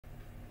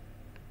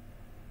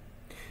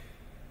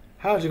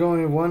How's it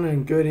going, everyone,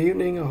 and good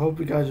evening. I hope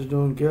you guys are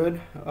doing good.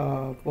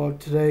 Well,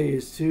 today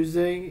is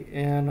Tuesday,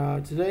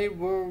 and today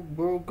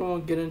we're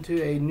going to get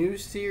into a new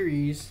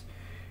series,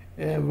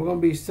 and we're going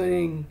to be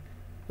studying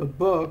the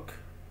book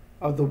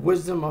of the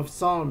Wisdom of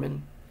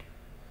Solomon.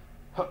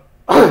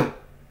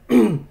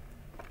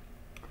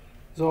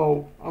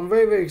 So I'm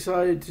very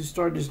excited to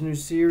start this new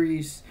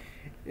series,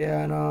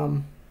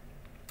 and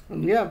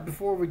yeah,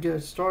 before we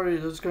get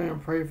started, let's go ahead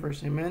and pray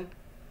first. Amen.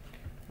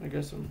 I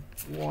got some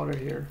water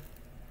here.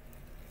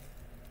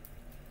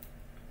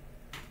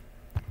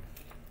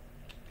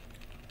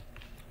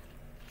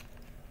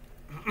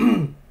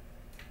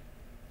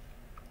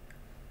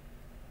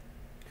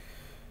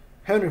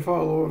 Heavenly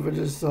Father, Lord, we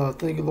just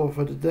thank you, Lord,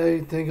 for today.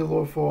 Thank you,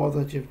 Lord, for all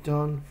that you've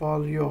done.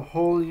 Father, you are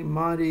holy,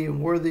 mighty,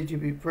 and worthy to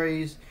be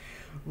praised.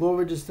 Lord,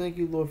 we just thank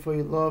you, Lord, for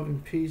your love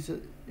and peace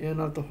and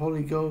of the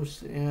Holy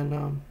Ghost.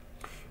 And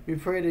we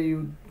pray that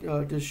you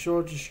just show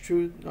us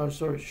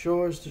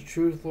the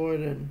truth, Lord,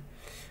 and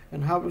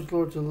help us,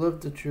 Lord, to live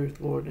the truth,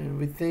 Lord. And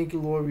we thank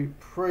you, Lord. We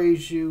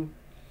praise you.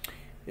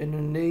 In the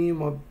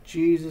name of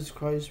Jesus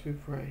Christ, we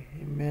pray.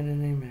 Amen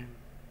and amen.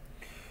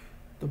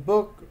 The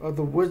book of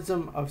the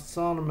Wisdom of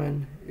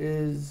Solomon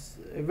is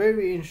a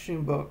very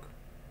interesting book.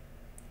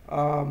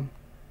 And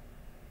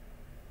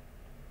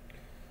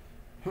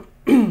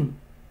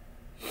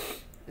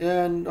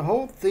the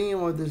whole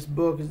theme of this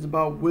book is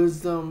about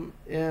wisdom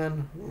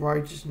and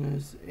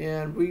righteousness,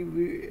 and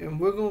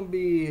we're going to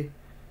be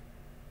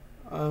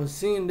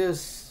seeing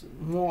this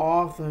more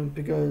often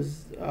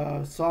because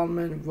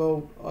Solomon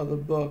wrote other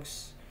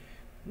books,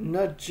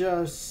 not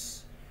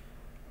just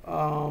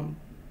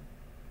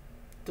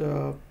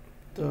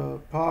the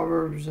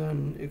Proverbs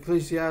and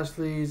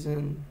Ecclesiastes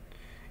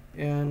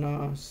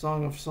and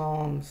Song of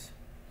Songs,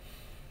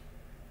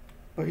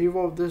 but he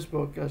wrote this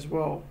book as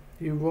well.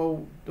 He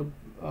wrote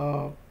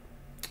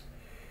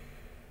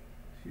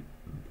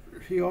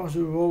he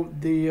also wrote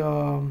the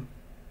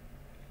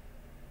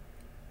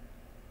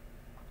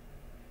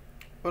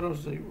what else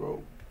did he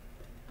wrote?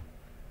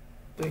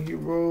 I think he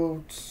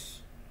wrote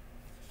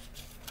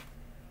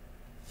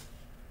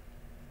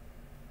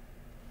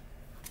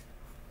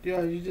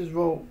he just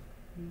wrote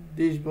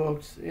these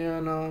books,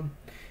 and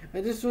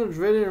this was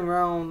written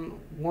around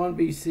 1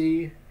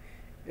 BC,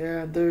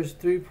 and there's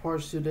 3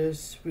 parts to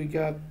this. We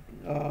got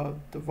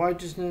the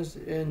righteousness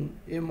and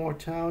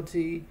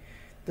immortality,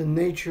 the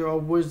nature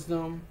of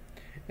wisdom,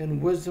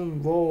 and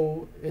wisdom's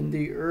role in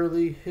the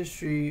early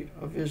history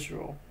of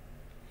Israel.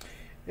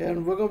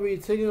 And we're going to be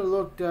taking a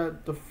look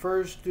at the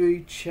first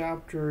 3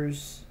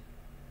 chapters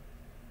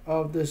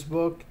of this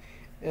book,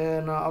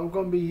 and I'm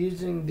going to be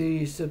using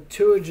the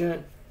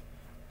Septuagint.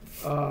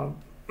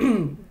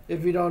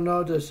 If you don't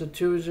know, the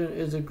Septuagint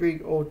is a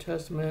Greek Old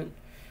Testament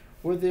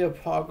with the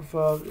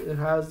Apocrypha. It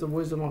has the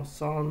Wisdom of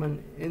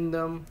Solomon in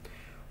them.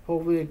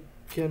 Hopefully,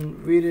 I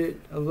can read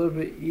it a little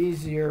bit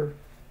easier.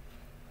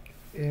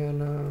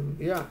 And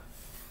yeah,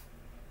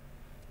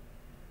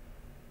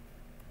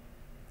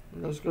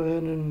 let's go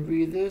ahead and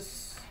read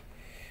this,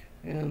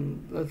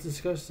 and let's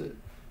discuss it.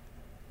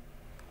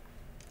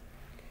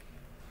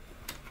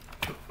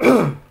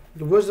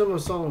 The Wisdom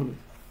of Solomon.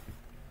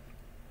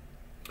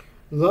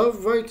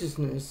 Love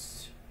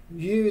righteousness,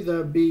 you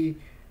that be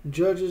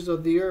judges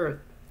of the earth.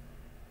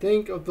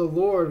 Think of the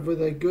Lord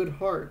with a good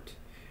heart,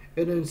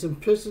 and in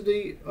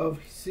simplicity of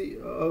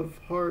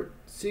heart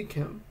seek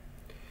him.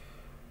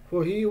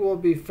 For he will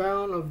be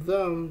found of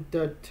them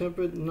that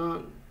tempt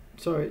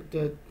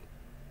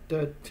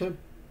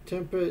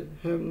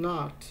him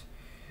not,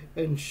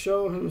 and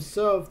show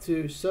himself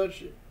to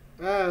such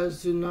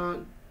as do not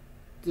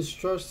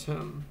distrust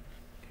him.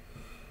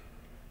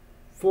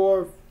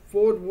 For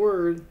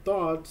forward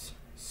thoughts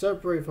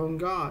separate from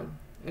God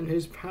and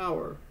his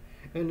power,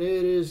 and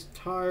it is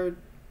tired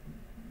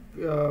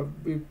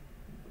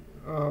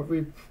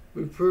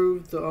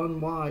reprove the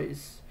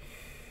unwise.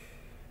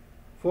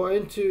 For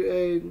into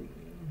a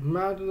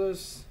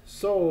matchless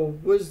soul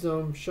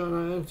wisdom shall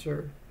not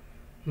enter,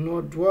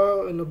 nor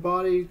dwell in a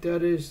body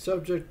that is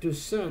subject to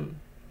sin.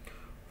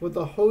 For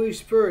the Holy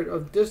Spirit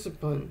of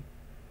discipline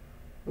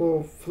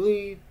will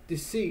flee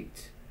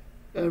deceit,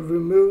 and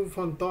remove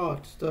from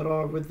thoughts that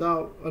are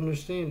without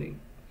understanding,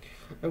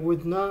 and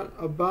would not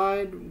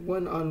abide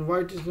when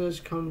unrighteousness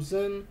comes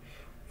in.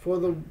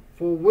 For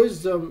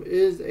wisdom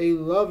is a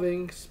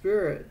loving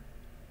spirit,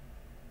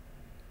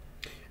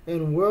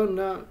 and will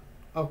not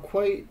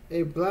acquit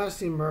a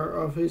blasphemer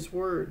of his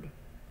word.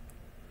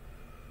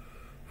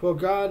 For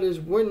God is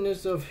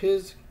witness of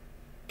his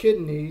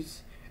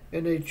kidneys,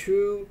 and a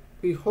true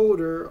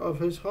beholder of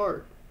his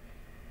heart,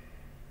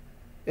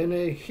 and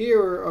a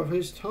hearer of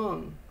his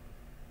tongue.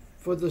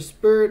 For the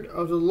Spirit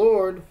of the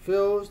Lord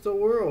fills the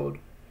world,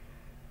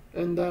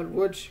 and that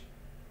which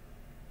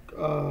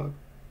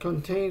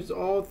contains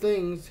all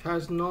things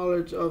has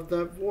knowledge of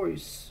that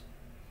voice.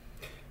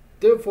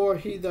 Therefore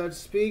he that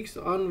speaks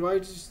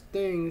unrighteous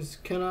things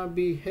cannot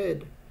be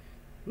hid,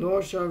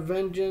 nor shall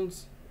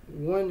vengeance,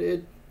 when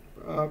it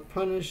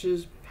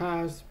punishes,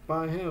 pass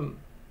by him.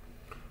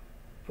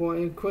 For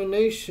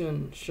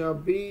inclination shall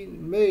be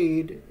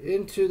made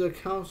into the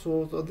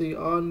counsels of the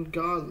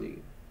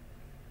ungodly,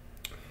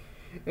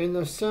 and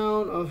the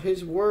sound of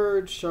his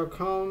words shall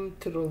come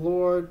to the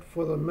Lord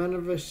for the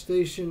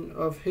manifestation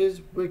of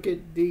his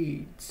wicked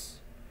deeds.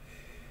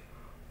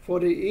 For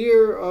the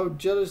ear of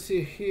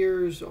jealousy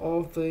hears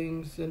all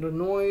things, and the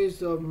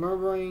noise of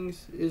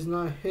murmurings is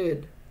not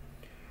hid.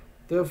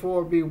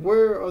 Therefore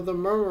beware of the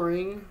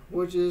murmuring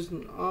which is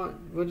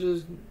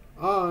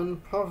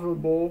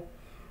unprofitable,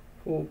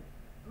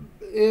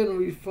 and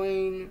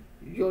refrain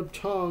your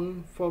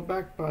tongue from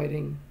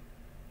backbiting.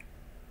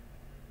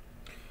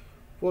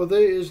 For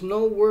there is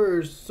no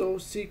word so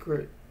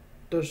secret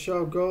that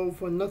shall go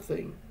for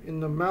nothing in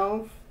the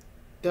mouth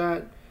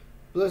that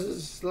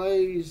blesses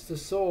slays the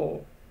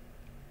soul.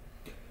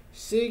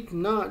 Seek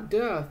not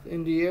death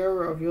in the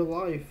era of your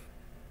life,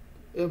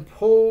 and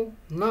pull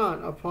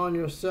not upon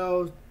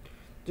yourselves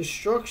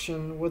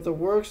destruction with the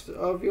works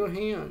of your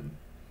hand.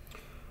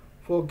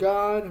 For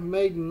God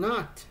made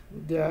not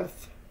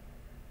death,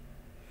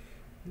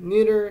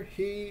 neither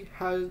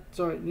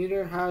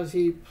has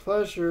he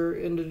pleasure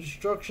in the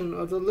destruction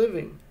of the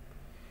living.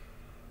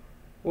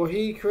 For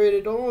he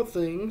created all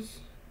things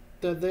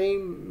that they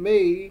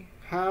may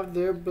have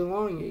their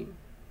belonging,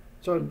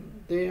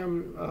 they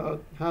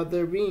have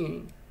their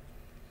being.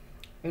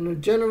 And the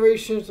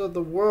generations of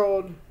the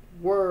world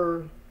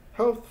were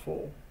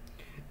healthful,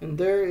 and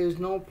there is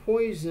no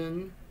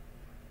poison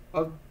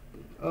of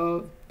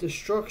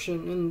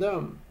destruction in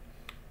them,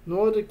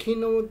 nor the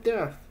kingdom of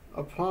death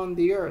upon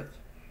the earth.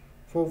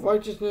 For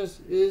righteousness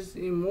is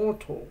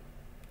immortal.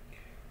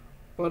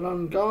 But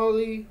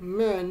ungodly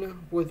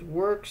men with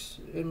works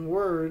and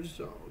words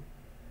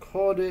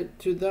called it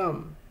to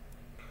them.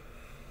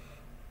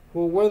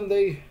 For when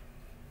they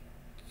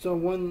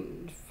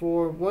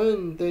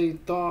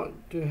thought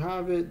to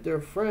have it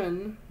their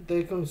friend,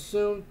 they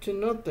consumed to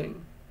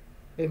nothing,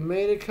 and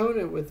made a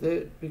covenant with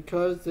it,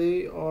 because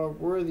they are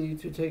worthy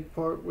to take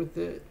part with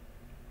it.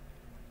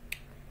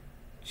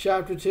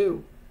 Chapter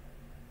 2.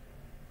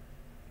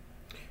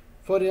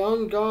 For the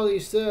ungodly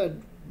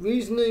said,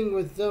 reasoning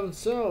with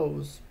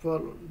themselves,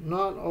 but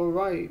not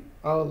aright,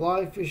 our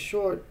life is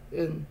short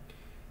and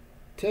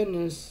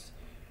tenuous,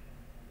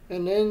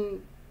 and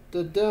in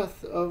the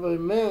death of a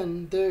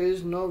man there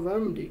is no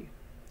remedy.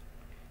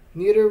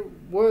 Neither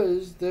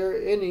was there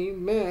any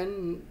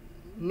man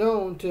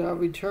known to have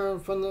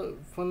returned from the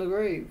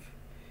grave.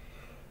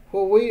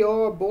 For we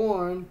are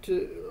born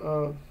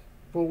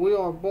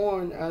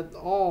at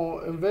all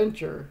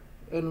adventure,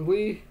 and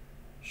we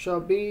shall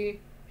be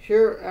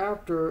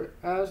hereafter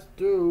as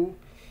though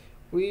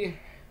we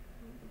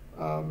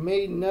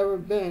may never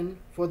been.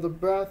 For the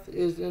breath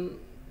is in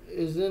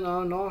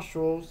our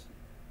nostrils,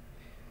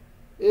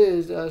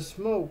 is as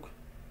smoke,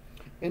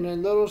 and a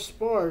little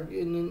spark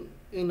in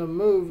the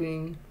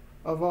moving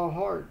of our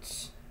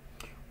hearts,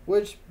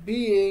 which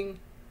being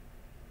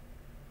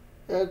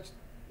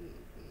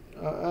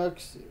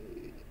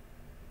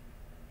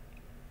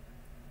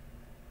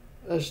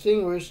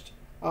extinguished,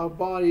 our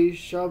bodies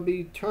shall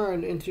be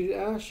turned into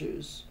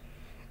ashes,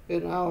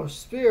 and our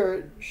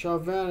spirit shall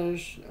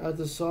vanish as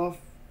the soft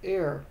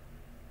air,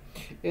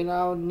 and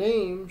our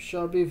name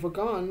shall be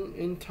forgotten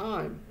in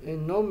time,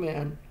 and no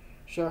man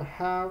shall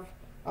have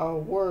our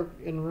work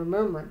in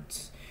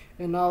remembrance,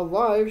 and our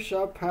life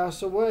shall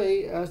pass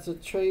away as the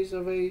trace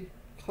of a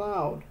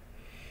cloud,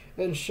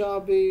 and shall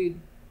be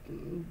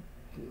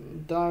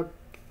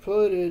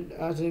diluted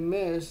as a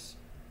mist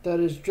that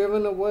is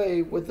driven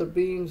away with the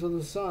beams of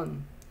the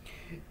sun,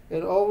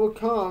 and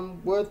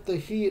overcome with the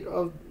heat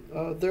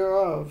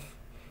thereof.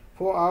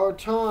 For our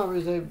time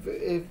is a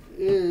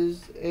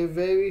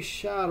very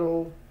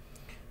shadow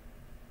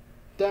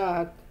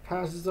that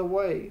passes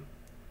away,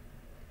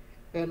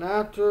 and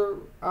after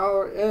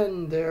our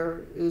end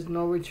there is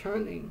no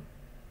returning.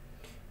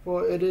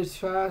 For it is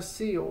fast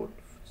sealed,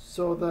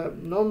 so that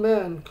no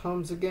man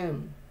comes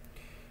again.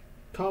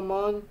 Come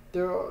on,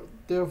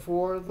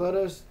 therefore, let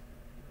us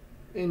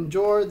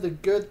enjoy the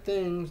good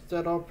things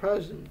that are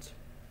present.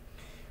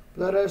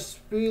 Let us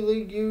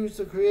speedily use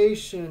the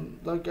creation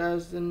like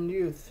as in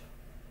youth.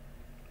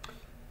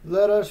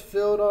 Let us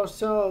fill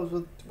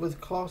ourselves with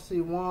costly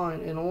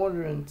wine and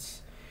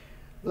ornaments.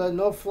 Let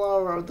no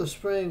flower of the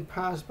spring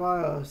pass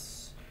by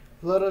us.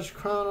 Let us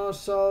crown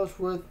ourselves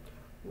with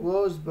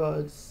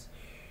rosebuds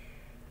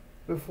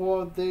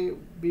before they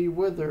be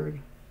withered.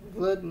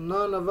 Let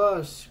none of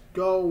us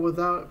go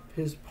without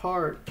his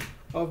part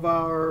of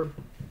our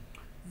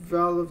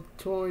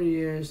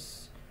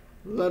valedictorious.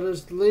 Let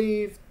us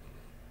leave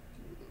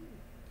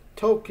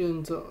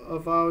tokens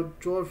of our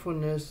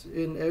joyfulness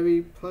in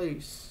every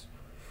place.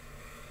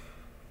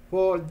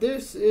 For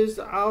this is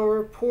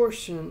our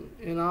portion,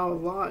 and our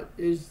lot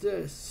is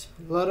this.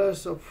 Let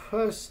us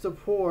oppress the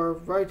poor,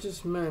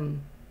 righteous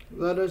men.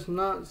 Let us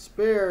not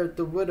spare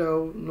the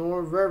widow,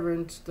 nor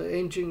reverence the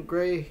ancient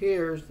gray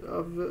hairs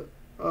of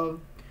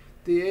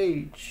the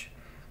age.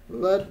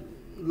 Let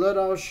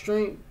our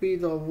strength be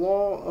the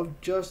law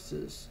of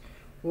justice.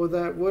 for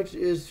that which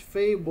is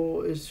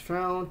fable is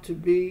found to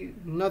be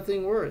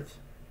nothing worth.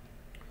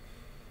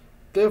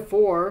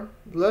 Therefore,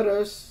 let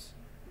us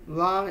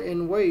lie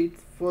in wait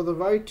for the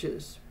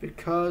righteous,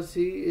 because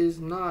he is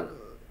not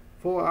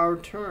for our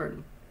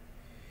turn,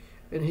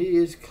 and he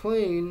is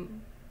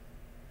clean,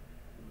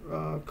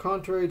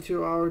 contrary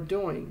to our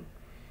doing.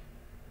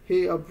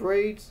 He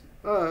upbraids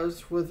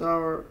us with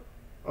our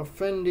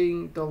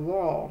offending the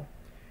law,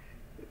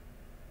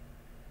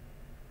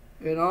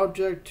 an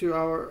object to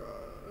our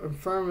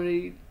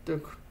infirmity,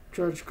 the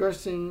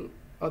transgressing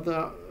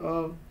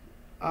of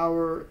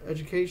our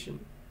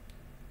education.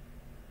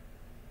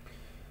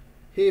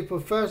 He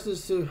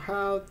professes to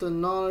have the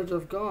knowledge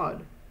of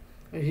God,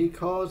 and he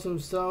calls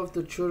himself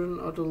the children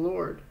of the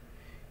Lord.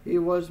 He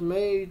was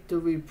made to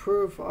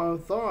reprove our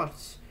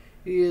thoughts.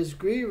 He is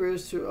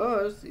grievous to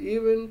us,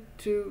 even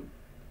to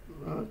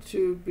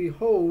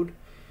behold,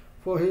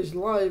 for his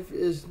life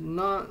is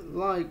not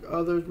like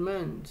other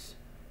men's.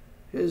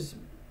 His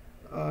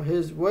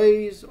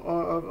ways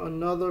are of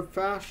another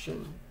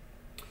fashion.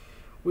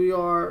 We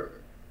are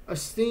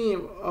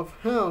esteemed of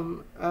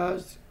him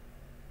as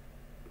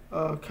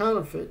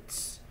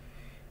counterfeits.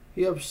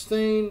 He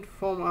abstained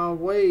from our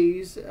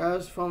ways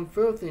as from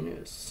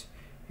filthiness.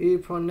 He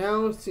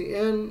pronounced the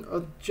end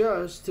of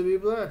just to be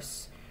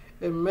blessed,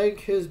 and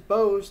make his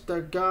boast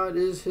that God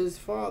is his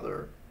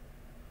Father.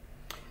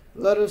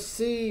 Let us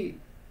see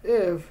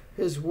if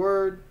his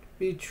word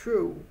be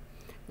true,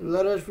 and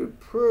let us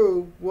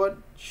reprove what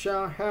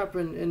shall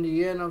happen in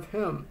the end of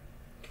him.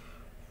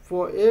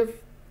 For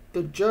if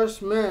the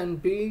just man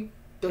be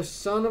the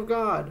Son of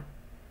God,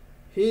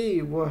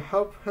 he will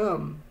help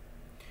him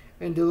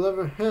and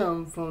deliver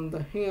him from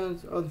the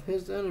hands of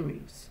his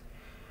enemies.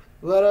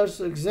 Let us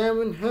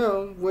examine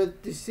him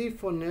with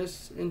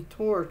deceitfulness and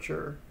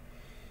torture,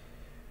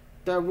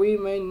 that we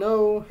may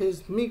know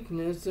his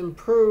meekness and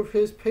prove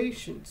his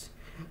patience.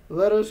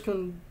 Let us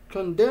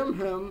condemn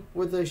him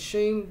with a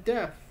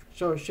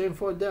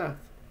shameful death.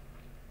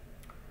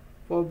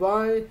 For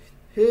by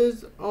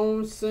his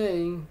own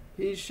saying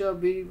he shall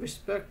be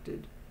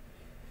respected.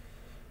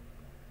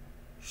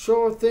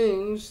 Sure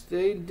things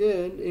they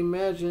did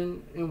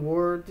imagine and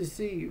were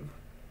deceived,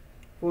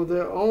 for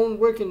their own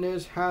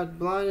wickedness had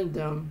blinded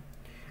them.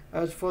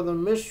 As for the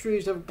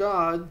mysteries of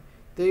God,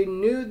 they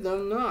knew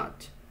them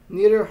not,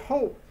 neither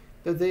hope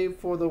that they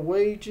for the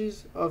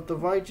wages of the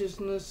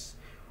righteousness,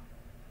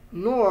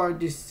 nor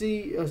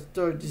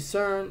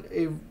discern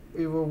a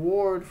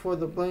reward for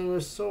the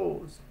blameless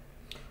souls.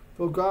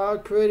 For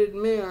God created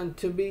man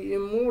to be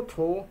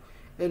immortal,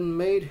 and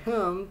made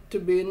him to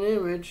be an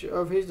image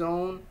of his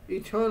own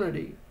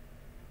eternity.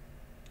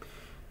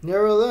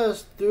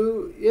 Nevertheless,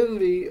 through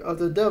envy of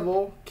the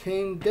devil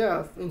came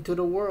death into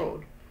the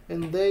world,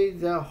 and they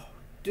that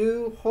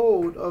do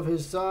hold of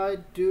his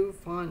side do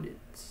find it.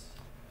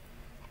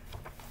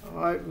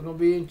 Alright, we're going to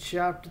be in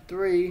chapter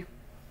 3.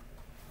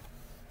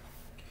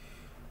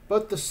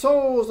 But the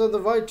souls of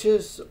the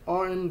righteous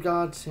are in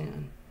God's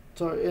hand,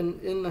 so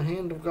in the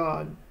hand of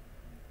God.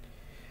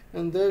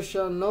 And there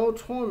shall no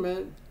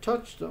torment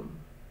touch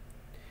them.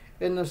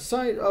 In the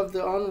sight of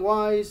the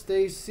unwise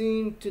they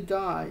seem to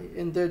die,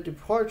 and their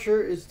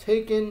departure is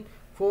taken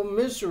for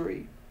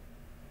misery.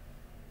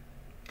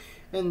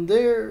 And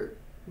their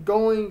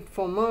going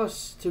from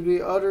us to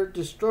be utter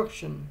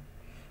destruction.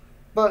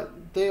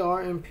 But they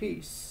are in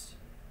peace.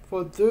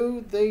 For though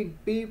they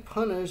be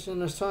punished in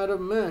the sight of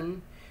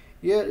men,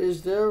 yet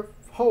is their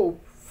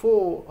hope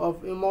full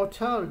of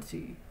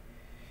immortality.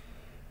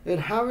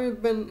 And having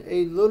been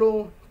a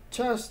little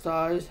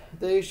chastised,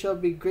 they shall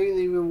be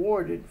greatly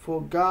rewarded.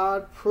 For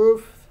God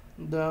proved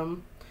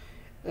them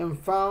and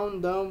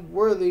found them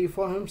worthy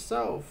for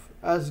himself,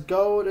 as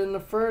gold in the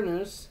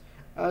furnace,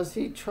 as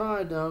he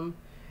tried them,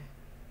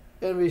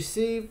 and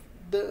received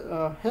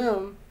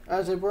him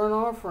as a burnt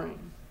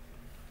offering.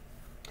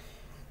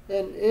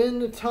 And in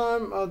the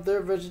time of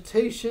their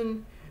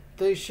visitation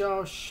they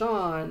shall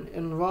shine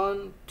and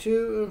run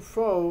to and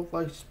fro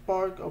like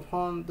spark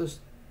upon the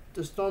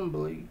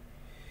stumbly.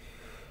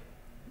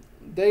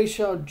 They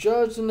shall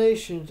judge the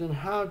nations and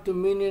have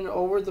dominion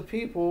over the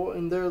people,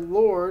 and their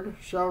Lord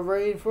shall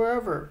reign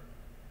forever.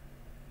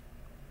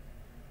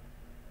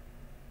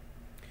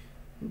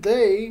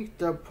 They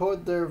that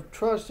put their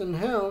trust in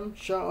him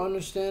shall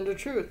understand the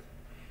truth,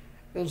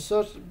 and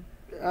such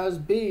as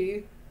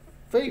be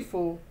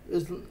faithful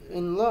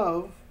in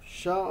love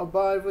shall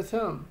abide with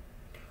him.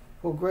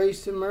 For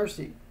grace and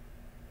mercy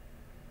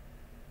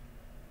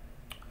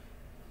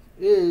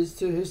is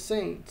to his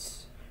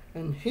saints,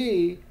 and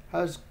he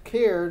has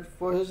cared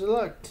for his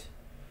elect.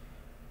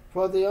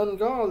 For the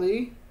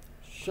ungodly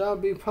shall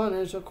be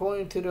punished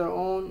according to their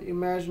own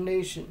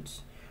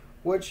imaginations,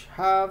 which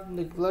have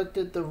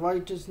neglected the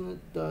righteous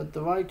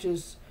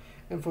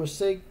and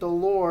forsake the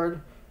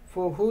Lord.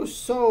 For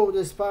whoso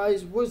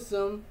despise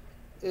wisdom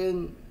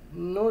and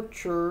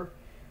nurture,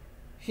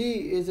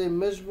 he is a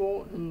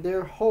miserable, and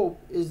their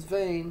hope is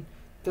vain.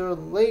 Their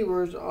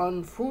labors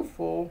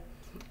unfruitful,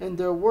 and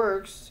their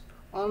works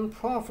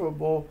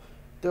unprofitable.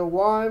 Their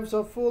wives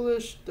are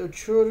foolish, their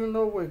children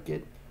are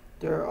wicked,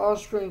 their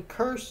offspring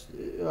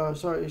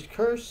is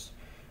cursed.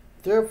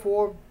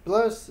 Therefore,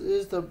 blessed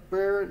is the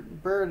barren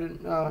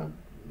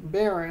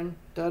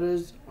that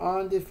is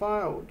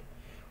undefiled,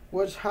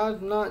 which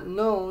has not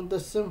known the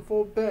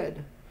sinful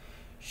bed.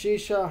 She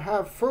shall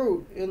have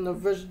fruit in the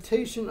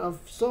vegetation of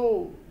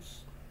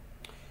souls.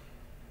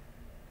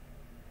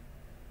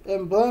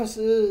 And blessed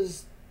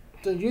is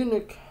the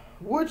eunuch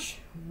which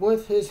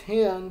with his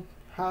hand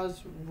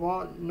has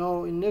wrought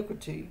no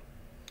iniquity,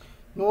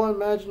 nor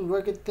imagined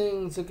wicked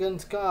things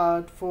against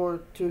God,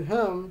 for to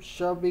him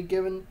shall be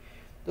given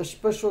the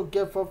special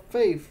gift of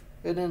faith,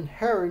 and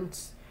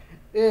inheritance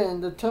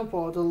in the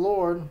temple of the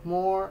Lord,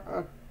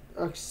 more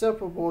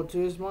acceptable to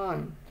his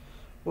mind.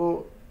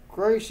 For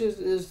gracious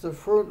is the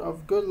fruit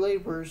of good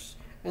labors,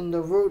 and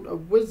the root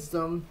of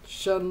wisdom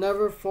shall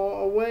never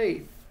fall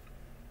away.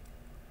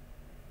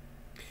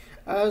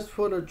 As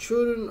for the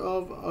children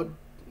of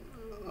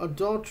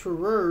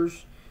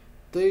adulterers,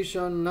 they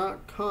shall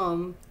not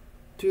come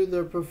to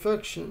their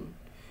perfection.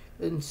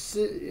 In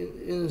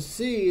the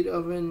seed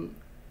of an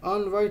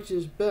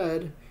unrighteous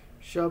bed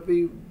shall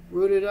be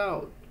rooted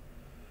out.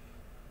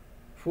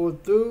 For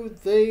though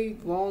they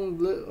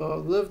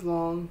live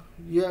long,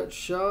 yet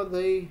shall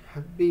they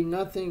be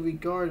nothing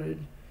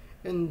regarded,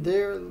 and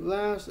their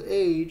last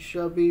age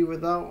shall be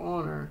without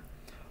honor.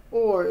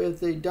 Or if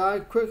they die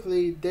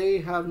quickly, they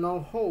have no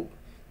hope,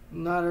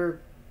 neither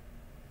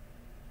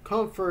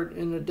comfort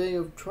in the day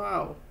of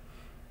trial.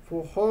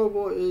 For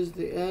horrible is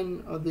the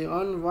end of the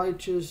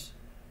unrighteous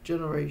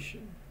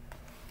generation.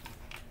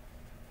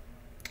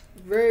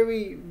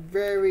 Very,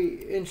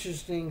 very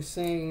interesting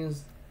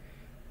sayings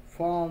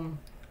from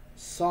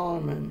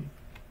Solomon.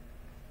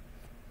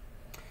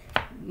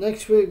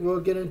 Next week we'll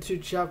get into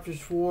chapters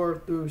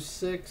 4 through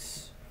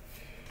 6.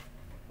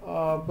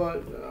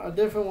 But I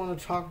definitely want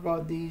to talk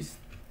about these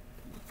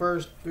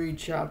first 3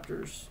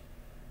 chapters.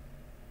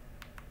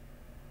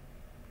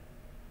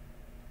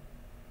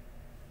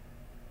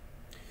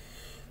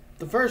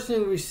 The first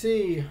thing we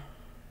see,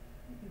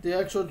 the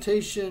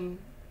exhortation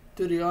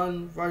to the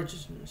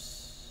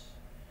unrighteousness.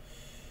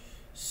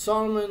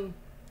 Solomon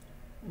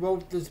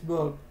wrote this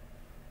book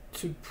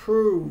to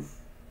prove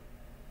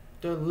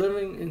that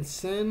living in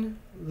sin,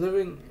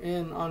 living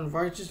in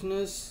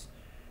unrighteousness,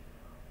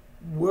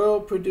 will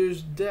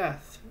produce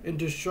death and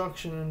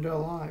destruction in their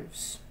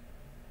lives.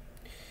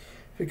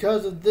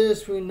 Because of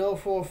this, we know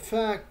for a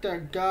fact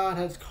that God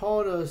has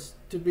called us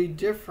to be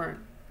different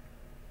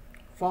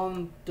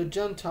from the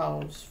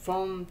Gentiles,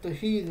 from the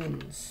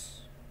heathens.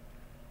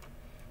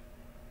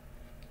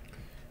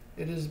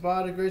 It is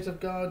by the grace of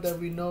God that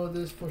we know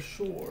this for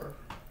sure.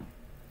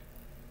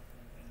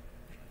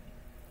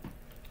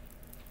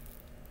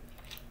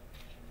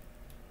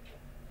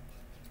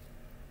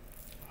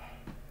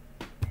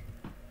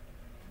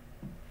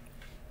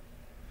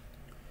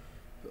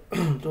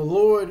 The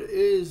Lord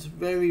is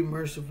very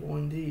merciful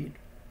indeed.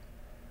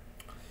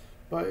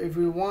 But if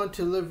we want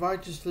to live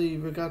righteously,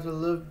 we got to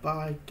live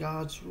by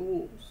God's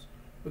rules.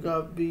 We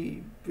gotta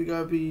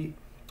be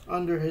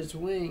under His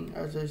wing,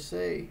 as I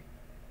say.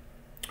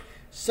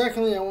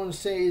 Secondly, I want to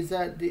say is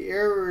that the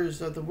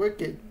errors of the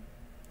wicked.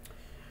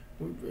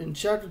 In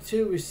chapter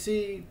 2, we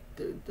see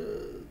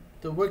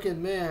the wicked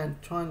man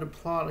trying to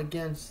plot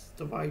against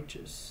the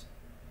righteous.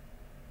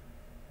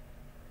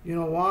 You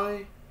know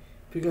why?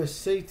 Because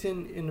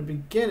Satan, in the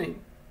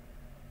beginning,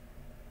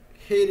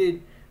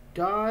 hated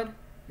God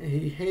and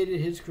he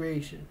hated his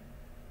creation.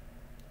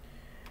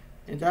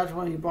 And that's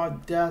why he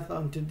brought death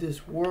unto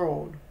this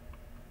world.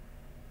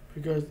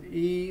 Because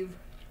Eve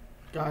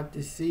got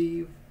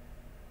deceived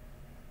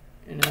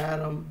and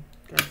Adam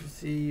got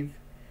deceived,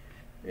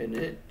 and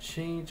it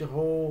changed the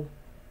whole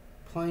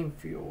playing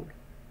field.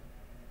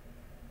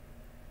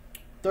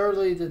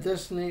 Thirdly, the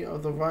destiny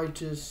of the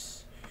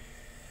righteous.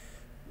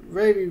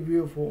 Very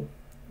beautiful.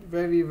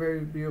 Very,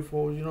 very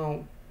beautiful. You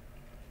know,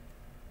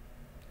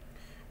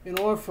 in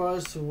order for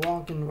us to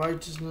walk in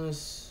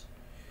righteousness,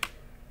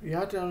 we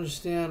have to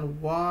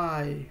understand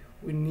why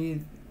we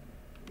need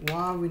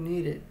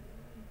it.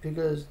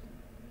 Because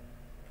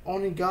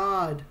only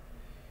God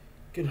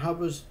can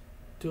help us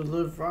to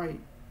live right.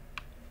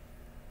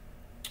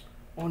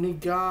 Only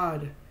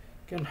God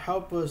can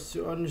help us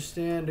to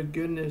understand the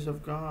goodness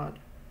of God.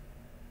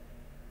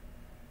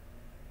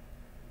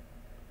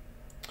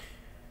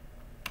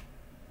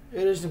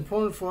 It is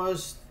important for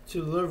us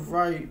to live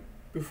right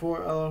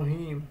before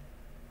Elohim.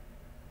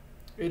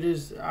 It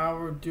is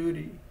our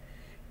duty.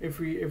 If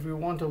we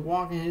want to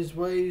walk in His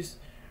ways,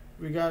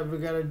 we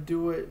gotta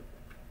do it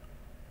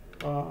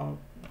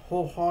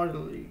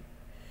wholeheartedly.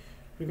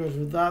 Because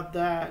without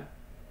that,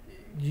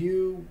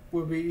 you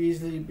will be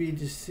easily be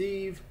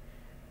deceived,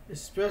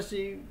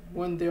 especially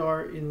when they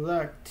are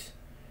elect.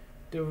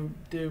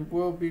 They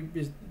will be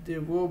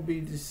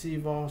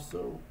deceived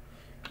also.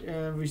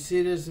 And we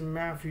see this in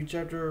Matthew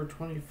chapter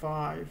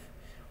 25,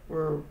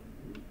 where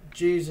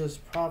Jesus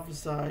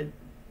prophesied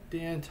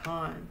the end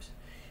times.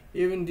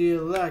 Even the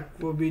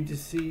elect will be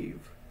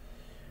deceived.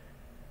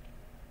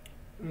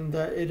 and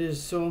that it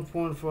is so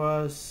important for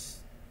us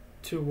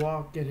to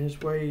walk in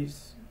His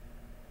ways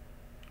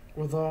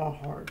with all our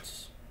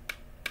hearts.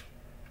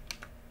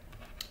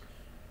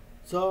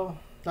 So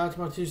that's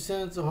my 2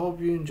 cents. I hope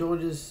you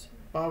enjoyed this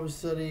Bible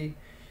study.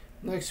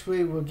 Next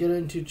week we'll get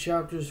into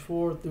chapters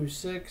 4 through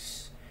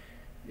 6,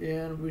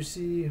 and we'll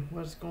see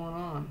what's going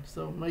on.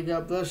 So may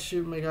God bless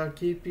you. May God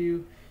keep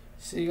you.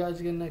 See you guys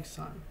again next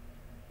time.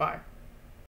 Bye.